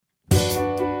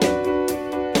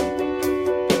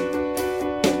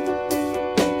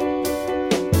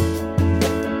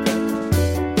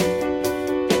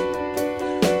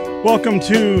Welcome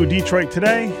to Detroit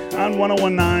Today on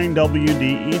 1019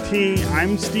 WDET.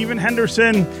 I'm Stephen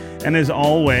Henderson, and as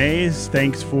always,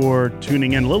 thanks for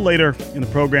tuning in. A little later in the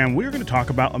program, we're going to talk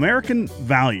about American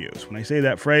values. When I say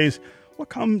that phrase, what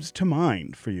comes to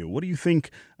mind for you? What do you think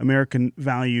American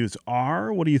values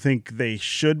are? What do you think they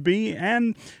should be?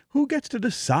 And who gets to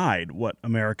decide what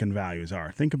American values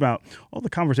are? Think about all the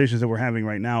conversations that we're having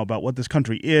right now about what this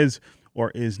country is or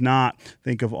is not.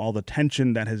 Think of all the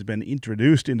tension that has been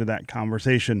introduced into that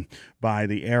conversation by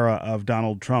the era of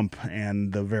Donald Trump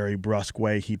and the very brusque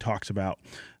way he talks about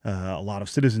a lot of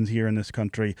citizens here in this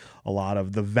country, a lot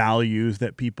of the values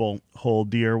that people hold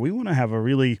dear. We want to have a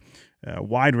really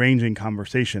wide-ranging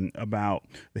conversation about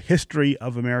the history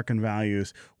of American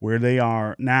values, where they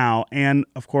are now, and,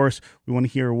 of course, we want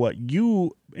to hear what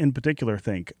you in particular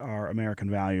think are American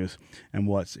values and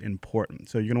what's important.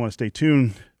 So you're going to want to stay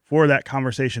tuned for that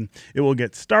conversation. It will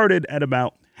get started at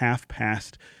about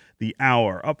 1:30 the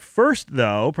hour. Up first,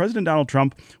 though, President Donald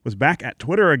Trump was back at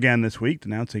Twitter again this week,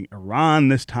 denouncing Iran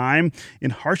this time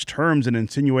in harsh terms and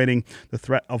insinuating the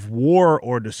threat of war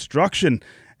or destruction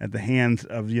at the hands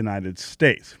of the United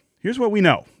States. Here's what we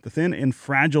know. The thin and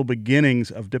fragile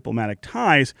beginnings of diplomatic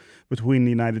ties between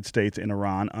the United States and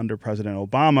Iran under President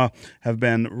Obama have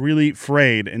been really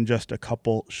frayed in just a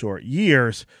couple short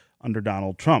years under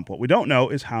Donald Trump. What we don't know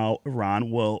is how Iran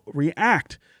will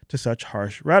react to such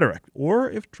harsh rhetoric, or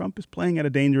if Trump is playing at a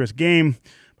dangerous game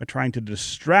by trying to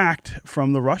distract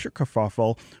from the Russia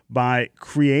kerfuffle by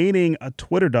creating a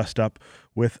Twitter dust-up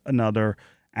with another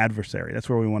adversary. That's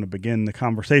where we want to begin the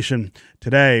conversation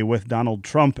today with Donald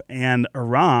Trump and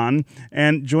Iran.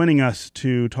 And joining us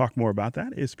to talk more about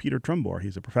that is Peter Trumbore.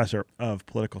 He's a professor of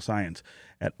political science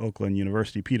at Oakland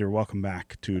University. Peter, welcome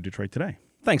back to Detroit Today.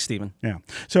 Thanks, Stephen. Yeah.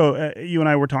 So you and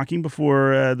I were talking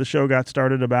before the show got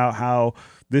started about how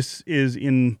this is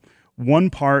in one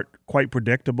part quite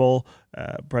predictable.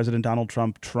 President Donald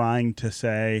Trump trying to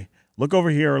say, look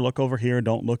over here,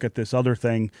 don't look at this other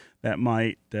thing that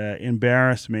might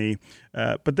embarrass me.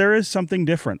 But there is something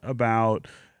different about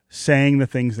saying the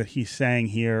things that he's saying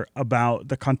here about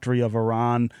the country of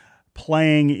Iran,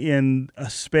 playing in a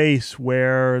space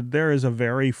where there is a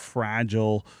very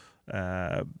fragile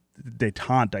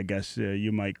detente, I guess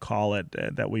you might call it,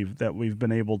 that we've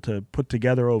been able to put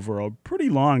together over a pretty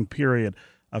long period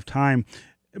of time.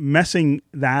 Messing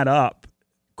that up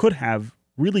could have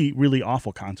really, really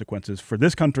awful consequences for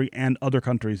this country and other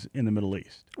countries in the Middle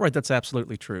East. Right, that's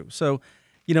absolutely true. So,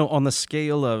 on the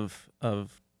scale of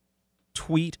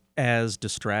tweet as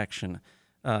distraction,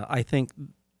 I think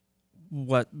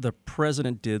what the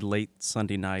president did late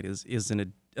Sunday night is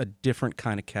in a different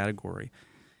kind of category.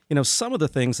 Some of the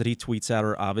things that he tweets out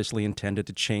are obviously intended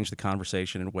to change the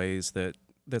conversation in ways that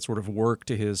sort of work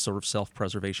to his sort of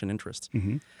self-preservation interests.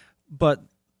 Mm-hmm. But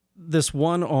this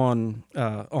one on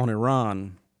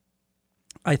Iran,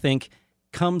 I think,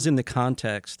 comes in the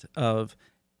context of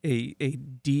a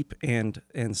deep and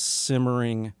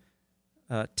simmering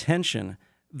tension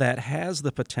that has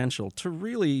the potential to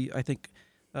really, I think,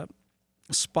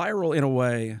 spiral in a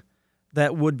way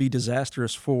that would be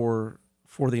disastrous for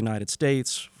the United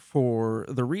States, for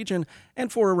the region,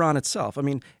 and for Iran itself. I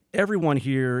mean, everyone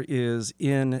here is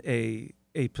in a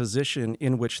position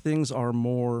in which things are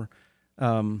more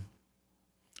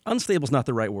unstable is not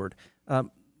the right word.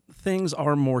 Things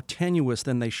are more tenuous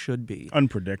than they should be.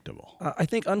 Unpredictable. I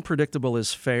think unpredictable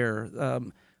is fair.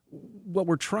 What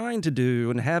we're trying to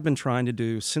do and have been trying to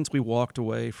do since we walked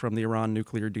away from the Iran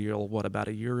nuclear deal, about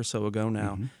a year or so ago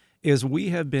now, is we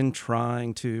have been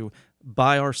trying to,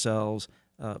 by ourselves,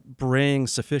 bring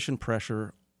sufficient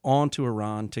pressure onto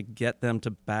Iran to get them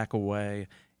to back away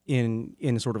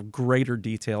in sort of greater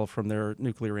detail from their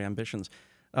nuclear ambitions.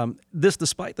 This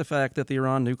despite the fact that the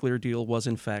Iran nuclear deal was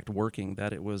in fact working,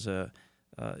 that it was a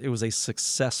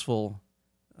successful,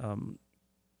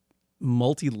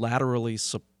 multilaterally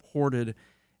supported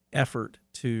effort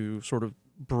to sort of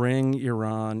bring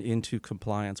Iran into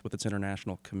compliance with its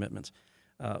international commitments.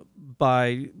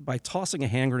 By tossing a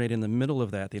hand grenade in the middle of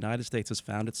that, the United States has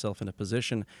found itself in a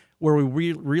position where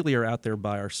we really are out there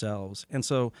by ourselves. And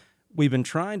so we've been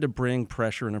trying to bring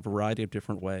pressure in a variety of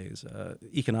different ways.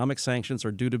 Economic sanctions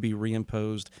are due to be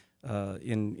reimposed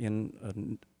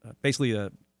in basically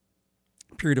a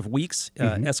period of weeks,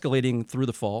 escalating through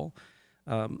the fall.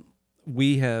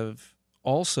 We have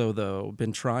also, though,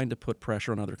 been trying to put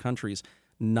pressure on other countries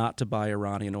not to buy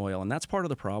Iranian oil, and that's part of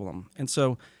the problem. And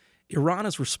so Iran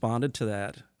has responded to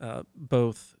that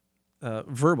both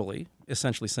verbally,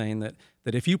 essentially saying that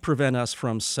if you prevent us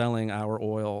from selling our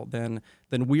oil, then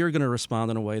we are going to respond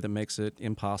in a way that makes it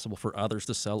impossible for others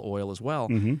to sell oil as well.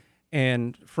 Mm-hmm.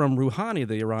 And from Rouhani,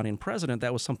 the Iranian president,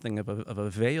 that was something of a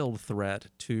veiled threat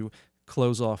to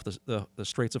close off the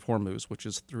Straits of Hormuz, which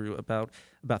is through about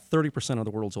 30% of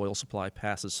the world's oil supply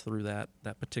passes through that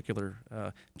particular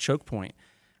choke point.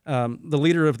 The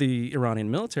leader of the Iranian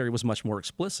military was much more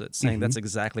explicit, saying that's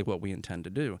exactly what we intend to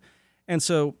do. And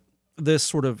so this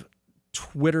sort of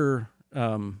Twitter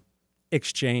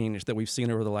exchange that we've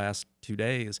seen over the last 2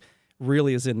 days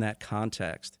really is in that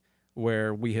context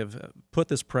where we have put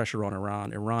this pressure on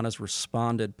Iran. Iran has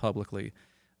responded publicly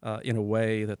in a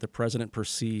way that the president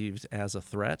perceived as a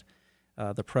threat.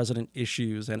 The president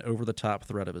issues an over-the-top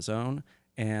threat of his own,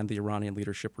 and the Iranian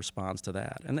leadership responds to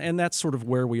that. And that's sort of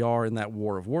where we are in that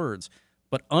war of words.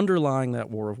 But underlying that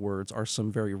war of words are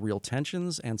some very real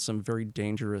tensions and some very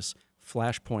dangerous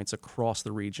flashpoints across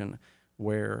the region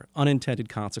where unintended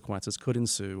consequences could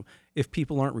ensue if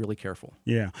people aren't really careful.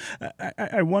 Yeah.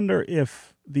 I wonder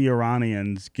if the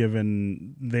Iranians,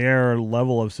 given their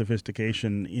level of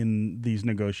sophistication in these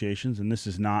negotiations, and this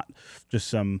is not just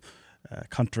some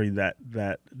country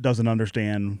that doesn't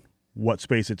understand what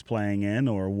space it's playing in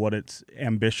or what its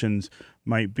ambitions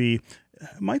might be,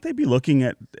 might they be looking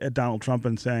at Donald Trump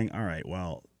and saying, all right,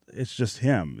 well, it's just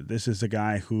him. This is a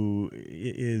guy who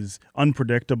is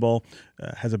unpredictable,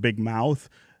 has a big mouth,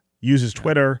 uses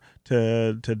Twitter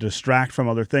to distract from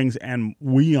other things, and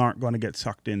we aren't going to get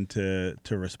sucked into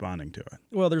responding to it.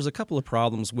 Well, there's a couple of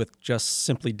problems with just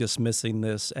simply dismissing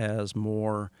this as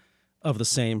more of the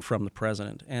same from the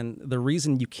president. And the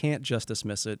reason you can't just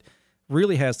dismiss it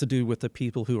really has to do with the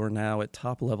people who are now at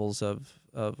top levels of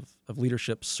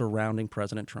leadership surrounding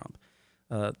President Trump.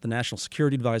 The National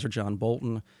Security Advisor, John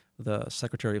Bolton, the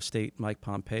Secretary of State, Mike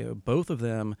Pompeo, both of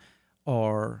them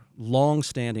are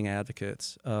long-standing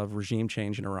advocates of regime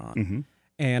change in Iran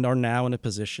and are now in a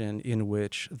position in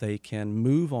which they can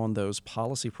move on those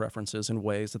policy preferences in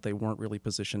ways that they weren't really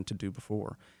positioned to do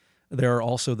before. There are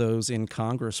also those in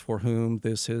Congress for whom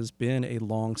this has been a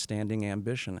long-standing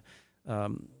ambition.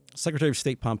 Secretary of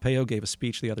State Pompeo gave a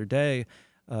speech the other day,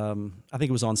 I think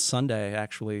it was on Sunday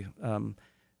actually,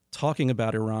 talking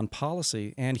about Iran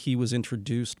policy, and he was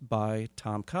introduced by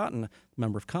Tom Cotton,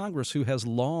 member of Congress, who has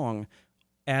long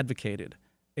advocated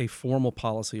a formal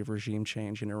policy of regime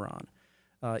change in Iran.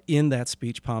 In that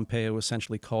speech, Pompeo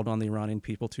essentially called on the Iranian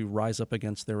people to rise up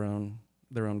against their own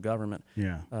government.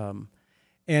 Yeah.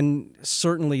 And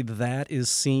certainly that is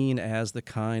seen as the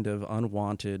kind of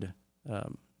unwanted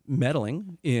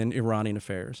meddling in Iranian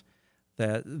affairs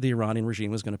that the Iranian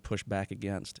regime was going to push back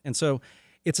against. And so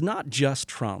it's not just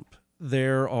Trump.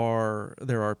 There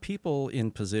are people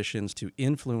in positions to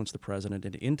influence the president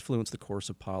and to influence the course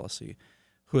of policy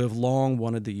who have long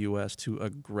wanted the U.S. to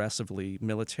aggressively,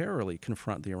 militarily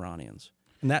confront the Iranians.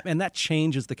 And that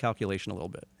changes the calculation a little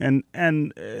bit.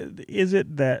 And is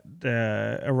it that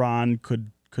Iran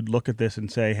could look at this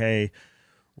and say, hey,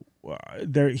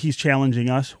 he's challenging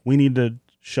us. We need to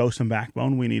show some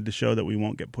backbone. We need to show that we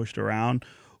won't get pushed around.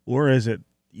 Or is it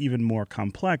even more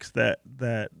complex that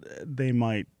they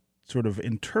might sort of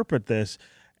interpret this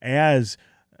as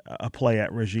a play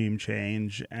at regime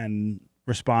change and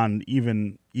respond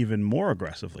even more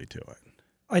aggressively to it?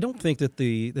 I don't think that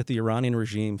the Iranian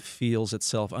regime feels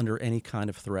itself under any kind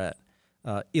of threat,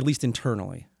 at least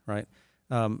internally, right?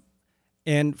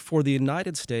 And for the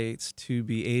United States to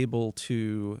be able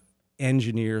to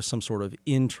engineer some sort of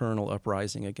internal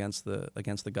uprising against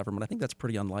the government, I think that's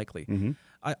pretty unlikely. Mm-hmm.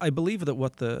 I believe that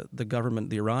what the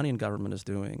Iranian government is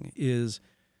doing is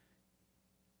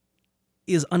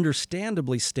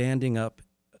understandably standing up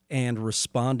and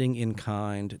responding in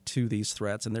kind to these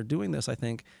threats. And they're doing this, I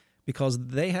think, because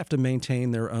they have to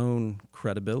maintain their own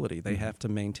credibility. They have to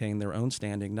maintain their own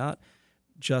standing, not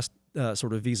just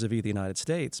sort of vis-a-vis the United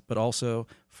States, but also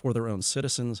for their own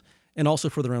citizens and also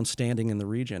for their own standing in the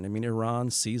region. I mean, Iran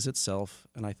sees itself,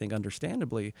 and I think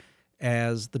understandably,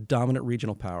 as the dominant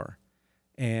regional power.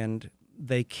 And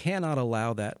they cannot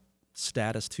allow that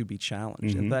status to be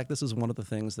challenged. In fact, this is one of the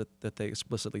things that they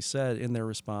explicitly said in their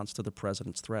response to the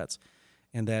president's threats,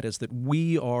 and that is that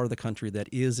we are the country that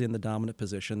is in the dominant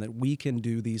position, that we can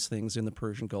do these things in the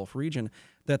Persian Gulf region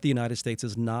that the United States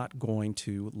is not going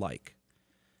to like.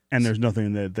 And there's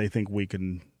nothing that they think we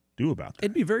can do about that.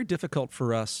 It'd be very difficult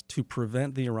for us to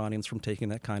prevent the Iranians from taking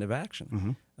that kind of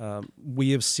action.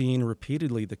 We have seen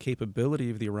repeatedly the capability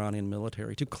of the Iranian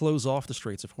military to close off the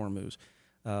Straits of Hormuz.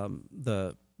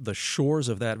 The shores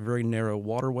of that very narrow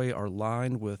waterway are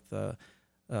lined with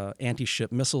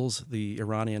anti-ship missiles. The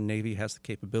Iranian Navy has the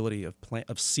capability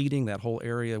of seeding that whole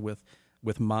area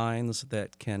with mines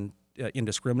that can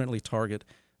indiscriminately target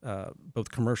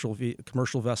both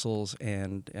commercial vessels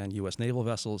and U.S. naval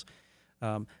vessels.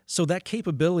 So that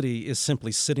capability is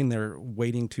simply sitting there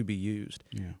waiting to be used.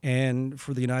 Yeah. And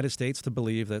for the United States to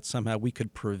believe that somehow we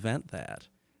could prevent that.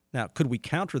 Now, could we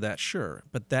counter that? Sure.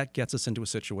 But that gets us into a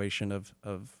situation of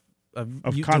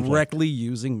conflict. directly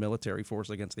using military force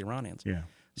against the Iranians. Yeah.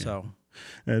 So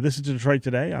this is Detroit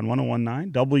Today on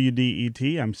 101.9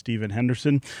 WDET. I'm Stephen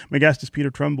Henderson. My guest is Peter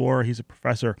Trumbauer. He's a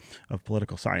professor of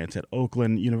political science at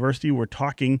Oakland University. We're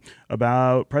talking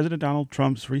about President Donald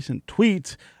Trump's recent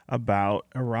tweets about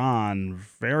Iran,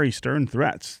 very stern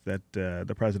threats that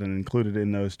the president included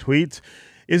in those tweets.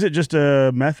 Is it just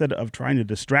a method of trying to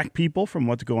distract people from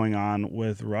what's going on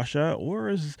with Russia, or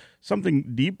is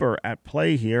something deeper at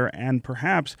play here? And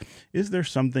perhaps, is there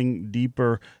something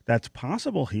deeper that's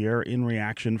possible here in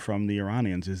reaction from the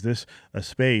Iranians? Is this a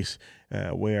space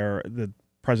where the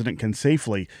president can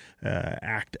safely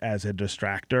act as a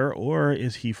distractor, or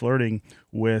is he flirting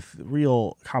with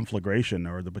real conflagration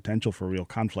or the potential for real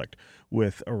conflict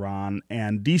with Iran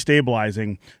and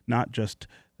destabilizing not just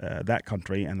that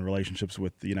country and the relationships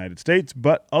with the United States,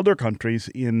 but other countries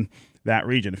in that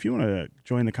region? If you want to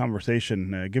join the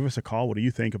conversation, give us a call. What do you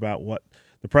think about what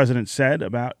the president said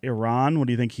about Iran? What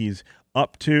do you think he's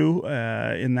up to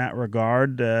in that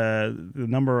regard? The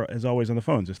number, as always, on the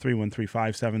phones is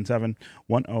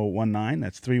 313-577-1019.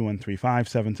 That's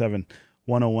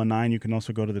 313-577-1019. You can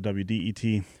also go to the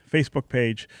WDET Facebook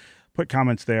page, put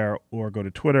comments there, or go to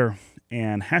Twitter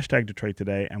and hashtag Detroit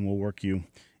Today, and we'll work you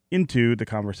into the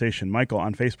conversation. Michael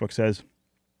on Facebook says,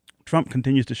 Trump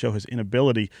continues to show his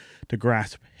inability to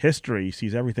grasp history. He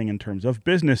sees everything in terms of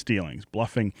business dealings,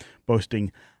 bluffing,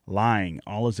 boasting, lying.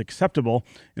 All is acceptable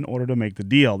in order to make the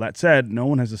deal. That said, no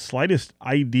one has the slightest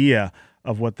idea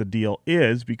of what the deal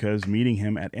is, because meeting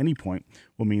him at any point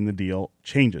will mean the deal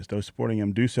changes. Those supporting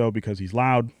him do so because he's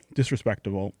loud,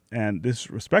 disrespectful,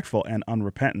 and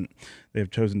unrepentant. They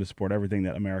have chosen to support everything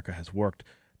that America has worked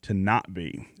to not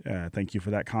be. Thank you for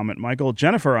that comment, Michael.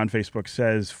 Jennifer on Facebook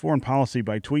says, foreign policy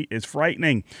by tweet is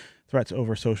frightening. Threats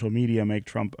over social media make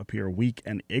Trump appear weak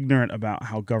and ignorant about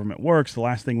how government works. The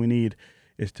last thing we need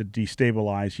is to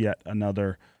destabilize yet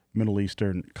another Middle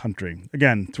Eastern country.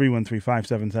 Again,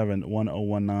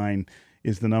 313-577-1019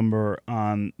 is the number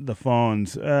on the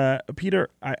phones. Peter,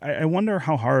 I wonder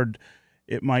how hard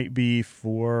it might be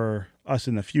for us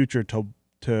in the future to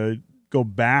go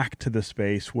back to the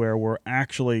space where we're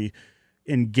actually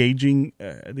engaging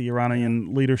the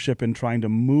Iranian leadership in trying to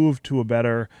move to a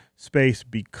better space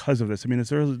because of this. I mean,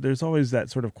 there's always that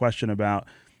sort of question about,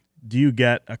 do you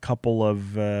get a couple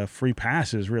of free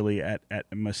passes really at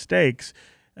mistakes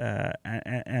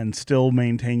and still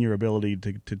maintain your ability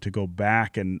to go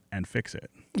back and fix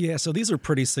it? Yeah, so these are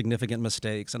pretty significant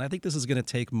mistakes, and I think this is going to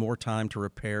take more time to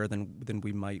repair than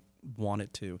we might want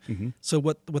it to. Mm-hmm. So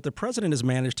what the president has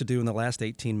managed to do in the last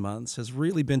 18 months has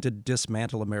really been to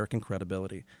dismantle American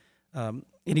credibility. And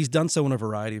he's done so in a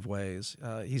variety of ways.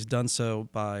 He's done so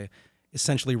by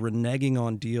essentially reneging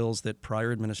on deals that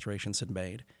prior administrations had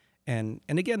made. And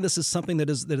again, this is something that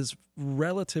is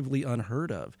relatively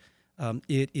unheard of.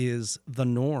 It is the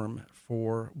norm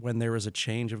for when there is a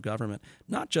change of government,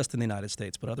 not just in the United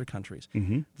States, but other countries,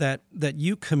 mm-hmm. that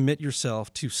you commit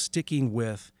yourself to sticking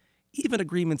with even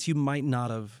agreements you might not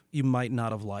have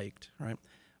liked, right?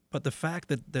 But the fact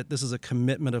that this is a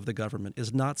commitment of the government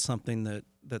is not something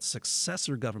that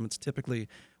successor governments typically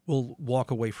will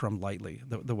walk away from lightly,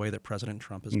 the way that President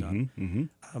Trump has done.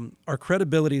 Mm-hmm. Our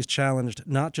credibility is challenged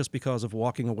not just because of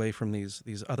walking away from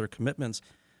these other commitments,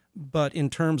 but in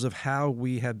terms of how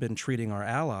we have been treating our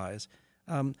allies,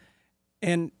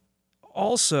 and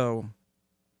also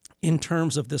in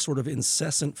terms of this sort of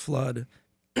incessant flood,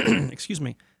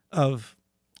 of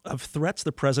threats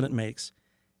the president makes,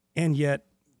 and yet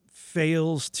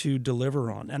fails to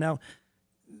deliver on. And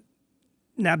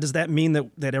now, does that mean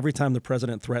that every time the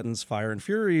president threatens fire and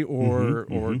fury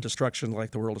or destruction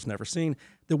like the world has never seen,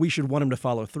 that we should want him to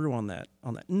follow through on that?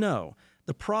 No.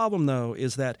 The problem, though,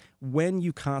 is that when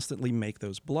you constantly make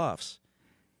those bluffs,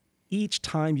 each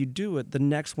time you do it, the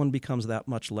next one becomes that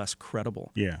much less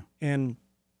credible. Yeah. And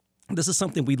this is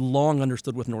something we long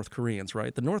understood with North Koreans,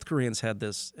 right? The North Koreans had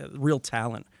this real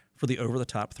talent for the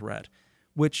over-the-top threat,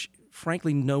 which,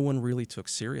 frankly, no one really took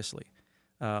seriously.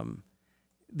 The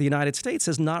United States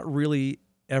has not really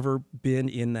ever been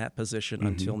in that position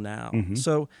until now. Mm-hmm.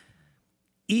 So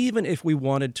even if we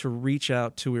wanted to reach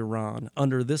out to Iran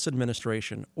under this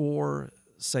administration or,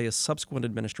 say, a subsequent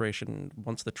administration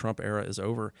once the Trump era is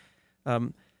over,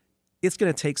 it's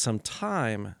going to take some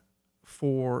time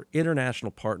for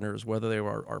international partners, whether they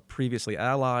are previously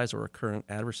allies or current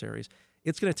adversaries.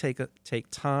 It's going to take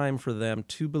time for them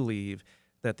to believe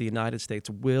that the United States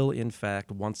will, in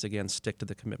fact, once again stick to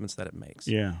the commitments that it makes.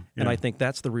 Yeah. And I think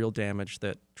that's the real damage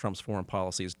that Trump's foreign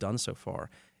policy has done so far.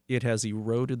 It has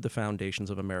eroded the foundations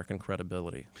of American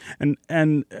credibility.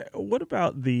 And what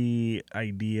about the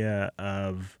idea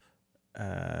of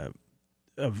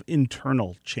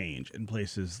internal change in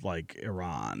places like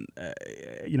Iran?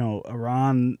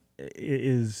 Iran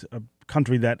is a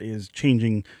country that is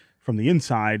changing from the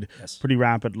inside pretty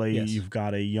rapidly. Yes. You've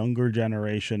got a younger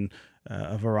generation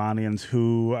of Iranians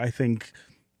who I think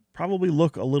probably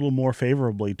look a little more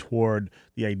favorably toward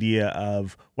the idea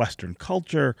of Western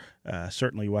culture,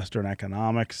 certainly Western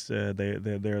economics.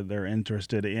 They're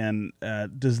interested in.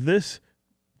 Does this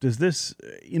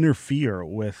interfere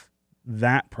with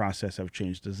that process of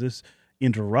change? Does this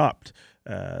interrupt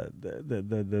the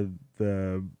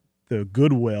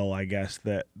goodwill, I guess,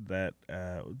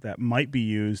 that might be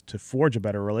used to forge a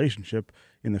better relationship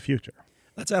in the future?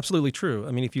 That's absolutely true.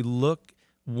 I mean, if you look,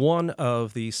 one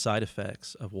of the side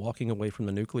effects of walking away from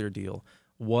the nuclear deal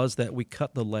was that we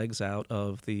cut the legs out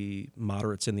of the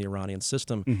moderates in the Iranian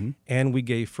system, and we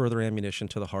gave further ammunition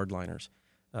to the hardliners.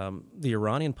 The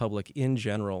Iranian public in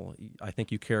general, I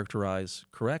think you characterize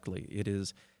correctly. It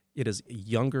is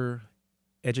younger,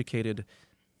 educated,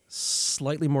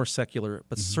 slightly more secular,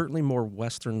 but certainly more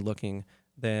Western-looking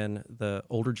than the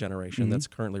older generation that's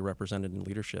currently represented in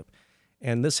leadership.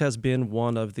 And this has been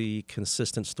one of the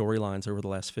consistent storylines over the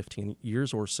last 15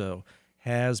 years or so,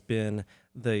 has been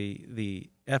the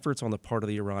efforts on the part of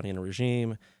the Iranian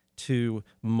regime to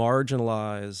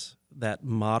marginalize that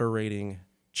moderating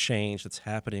change that's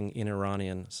happening in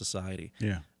Iranian society.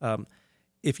 Yeah.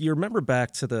 If you remember back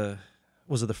to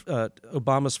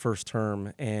Obama's first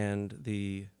term, and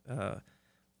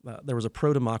there was a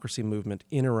pro-democracy movement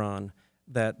in Iran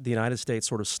that the United States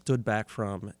sort of stood back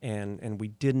from, and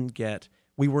we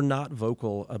were not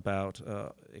vocal about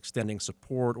extending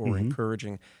support or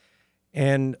encouraging.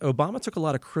 And Obama took a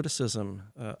lot of criticism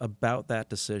about that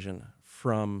decision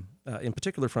in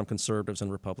particular from conservatives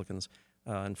and Republicans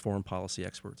and foreign policy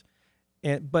experts.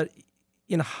 But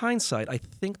in hindsight, I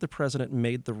think the president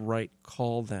made the right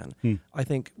call then. I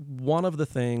think one of the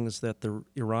things that the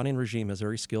Iranian regime has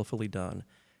very skillfully done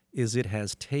is it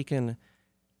has taken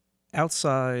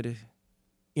outside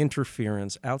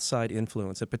interference, outside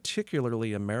influence, and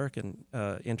particularly American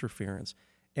interference,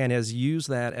 and has used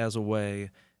that as a way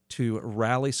to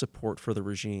rally support for the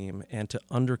regime and to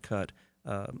undercut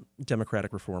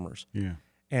democratic reformers. Yeah.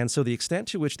 And so the extent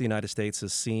to which the United States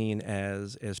is seen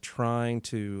as trying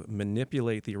to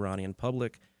manipulate the Iranian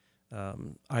public,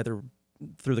 either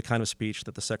through the kind of speech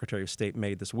that the Secretary of State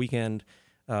made this weekend,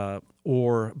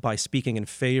 or by speaking in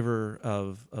favor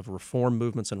of reform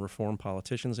movements and reform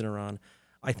politicians in Iran,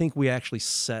 I think we actually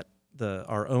set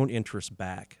our own interests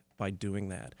back by doing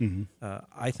that.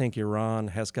 I think Iran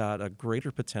has got a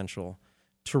greater potential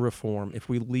to reform if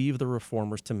we leave the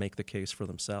reformers to make the case for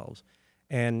themselves.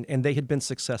 And they had been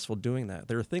successful doing that.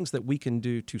 There are things that we can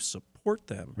do to support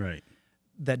them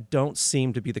that don't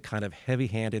seem to be the kind of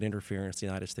heavy-handed interference the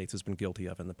United States has been guilty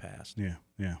of in the past. Yeah.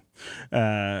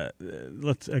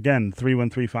 Let's, again,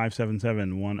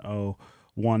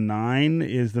 313-577-1019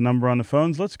 is the number on the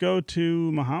phones. Let's go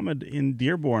to Mohammed in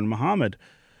Dearborn. Mohammed,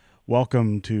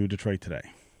 welcome to Detroit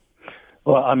Today.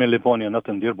 Well, I'm in Livonia, not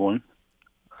in Dearborn.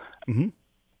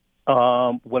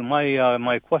 Well,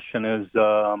 my question is, you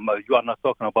are not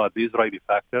talking about the Israeli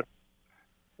factor.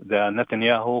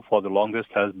 Netanyahu, for the longest,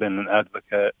 has been an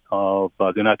advocate of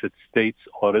the United States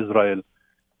or Israel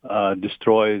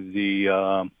destroy the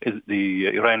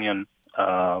Iranian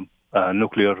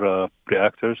nuclear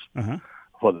reactors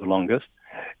for the longest.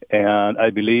 And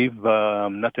I believe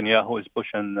Netanyahu is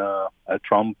pushing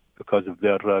Trump because of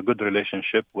their good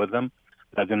relationship with them,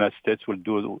 that the United States will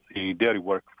do the dirty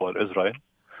work for Israel.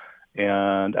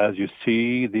 And as you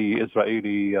see, the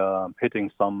Israeli hitting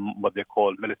some what they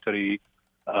call military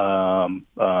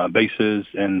bases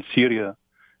in Syria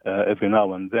every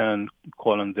now and then,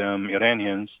 calling them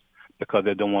Iranians because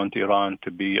they don't want Iran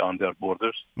to be on their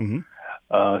borders.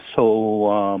 I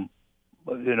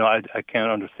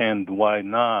can't understand why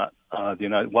not why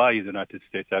the United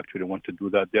States actually want to do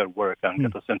their work and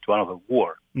get us into another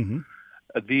war.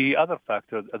 The other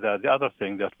factor, the other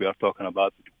thing that we are talking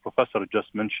about, the professor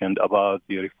just mentioned about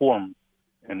the reform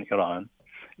in Iran.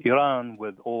 Iran,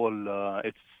 with all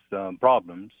its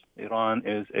problems, Iran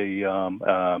is a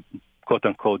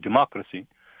quote-unquote democracy.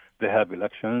 They have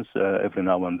elections every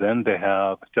now and then. They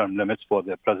have term limits for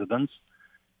their presidents.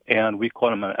 And we call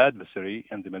them an adversary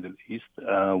in the Middle East,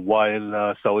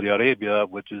 while Saudi Arabia,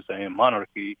 which is a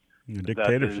monarchy,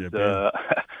 dictatorship, that is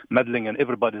meddling in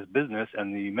everybody's business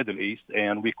in the Middle East,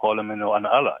 and we call them, an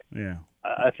ally. Yeah.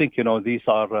 I think, these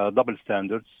are double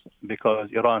standards because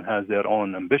Iran has their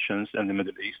own ambitions in the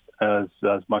Middle East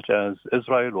as much as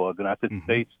Israel or the United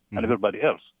States and everybody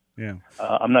else. Yeah.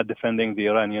 I'm not defending the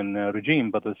Iranian regime,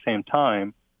 but at the same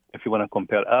time, if you want to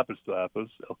compare apples to apples,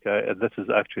 okay, this is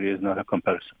not a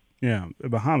comparison. Yeah.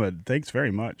 Mohammed, thanks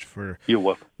very much for You're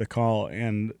welcome. the call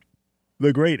and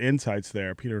the great insights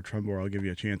there. Peter Trumbore, I'll give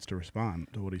you a chance to respond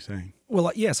to what he's saying.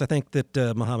 Well, yes, I think that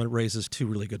Mohammed raises two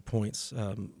really good points.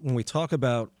 When we talk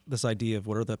about this idea of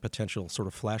what are the potential sort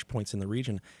of flashpoints in the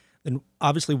region, then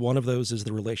obviously one of those is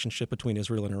the relationship between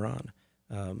Israel and Iran.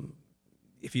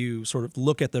 If you sort of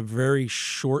look at the very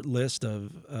short list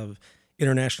of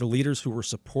international leaders who were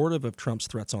supportive of Trump's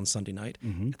threats on Sunday night,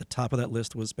 at the top of that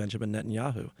list was Benjamin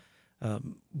Netanyahu.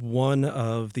 One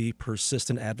of the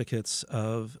persistent advocates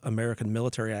of American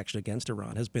military action against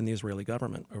Iran has been the Israeli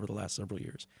government over the last several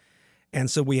years. And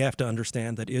so we have to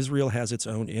understand that Israel has its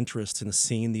own interests in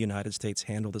seeing the United States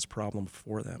handle this problem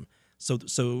for them.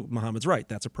 So Mohammed's right.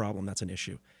 That's a problem. That's an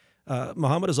issue.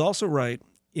 Mohammed is also right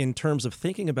in terms of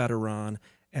thinking about Iran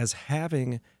as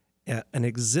having an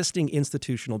existing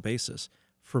institutional basis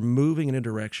for moving in a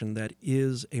direction that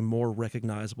is a more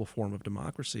recognizable form of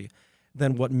democracy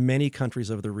than what many countries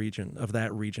of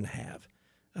that region have.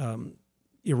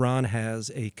 Iran has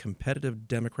a competitive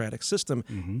democratic system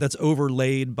that's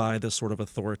overlaid by this sort of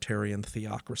authoritarian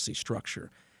theocracy structure.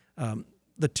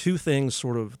 The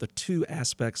two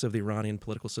aspects of the Iranian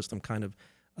political system kind of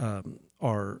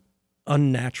are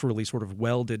unnaturally sort of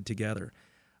welded together.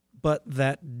 But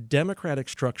that democratic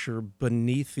structure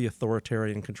beneath the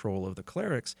authoritarian control of the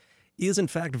clerics is in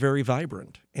fact very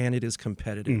vibrant, and it is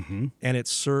competitive, and it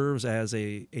serves as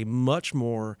a much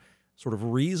more sort of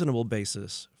reasonable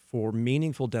basis for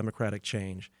meaningful democratic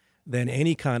change than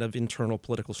any kind of internal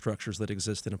political structures that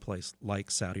exist in a place like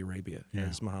Saudi Arabia,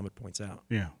 as Mohammed points out.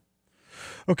 Yeah.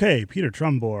 Okay, Peter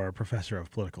Trumbore, professor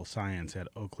of political science at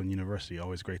Oakland University.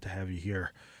 Always great to have you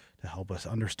here to help us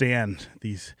understand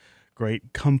these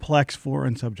great, complex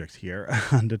foreign subjects here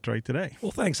on Detroit Today.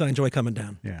 Well, thanks. I enjoy coming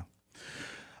down. Yeah.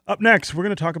 Up next, we're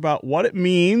going to talk about what it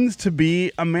means to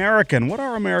be American. What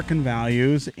are American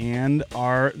values, and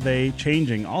are they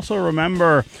changing? Also,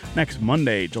 remember, next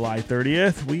Monday, July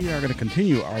 30th, we are going to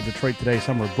continue our Detroit Today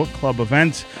Summer Book Club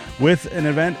events with an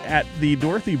event at the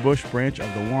Dorothy Bush branch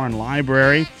of the Warren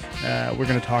Library. We're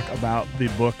going to talk about the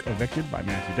book Evicted by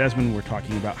Matthew Desmond. We're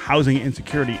talking about housing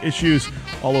insecurity issues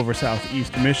all over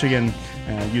southeast Michigan,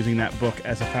 using that book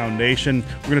as a foundation.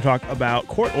 We're going to talk about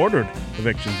court-ordered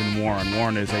evictions in Warren.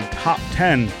 Warren is a top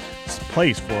 10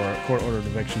 place for court-ordered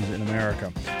evictions in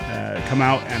America. Come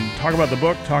out and talk about the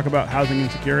book, talk about housing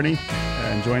insecurity,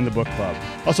 and join the book club.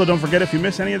 Also, don't forget, if you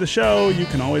miss any of the show, you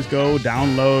can always go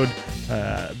download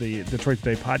the Detroit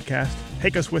Today podcast.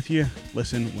 Take us with you.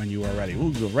 Listen when you are ready. We'll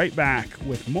go right back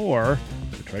with more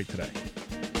Detroit Today.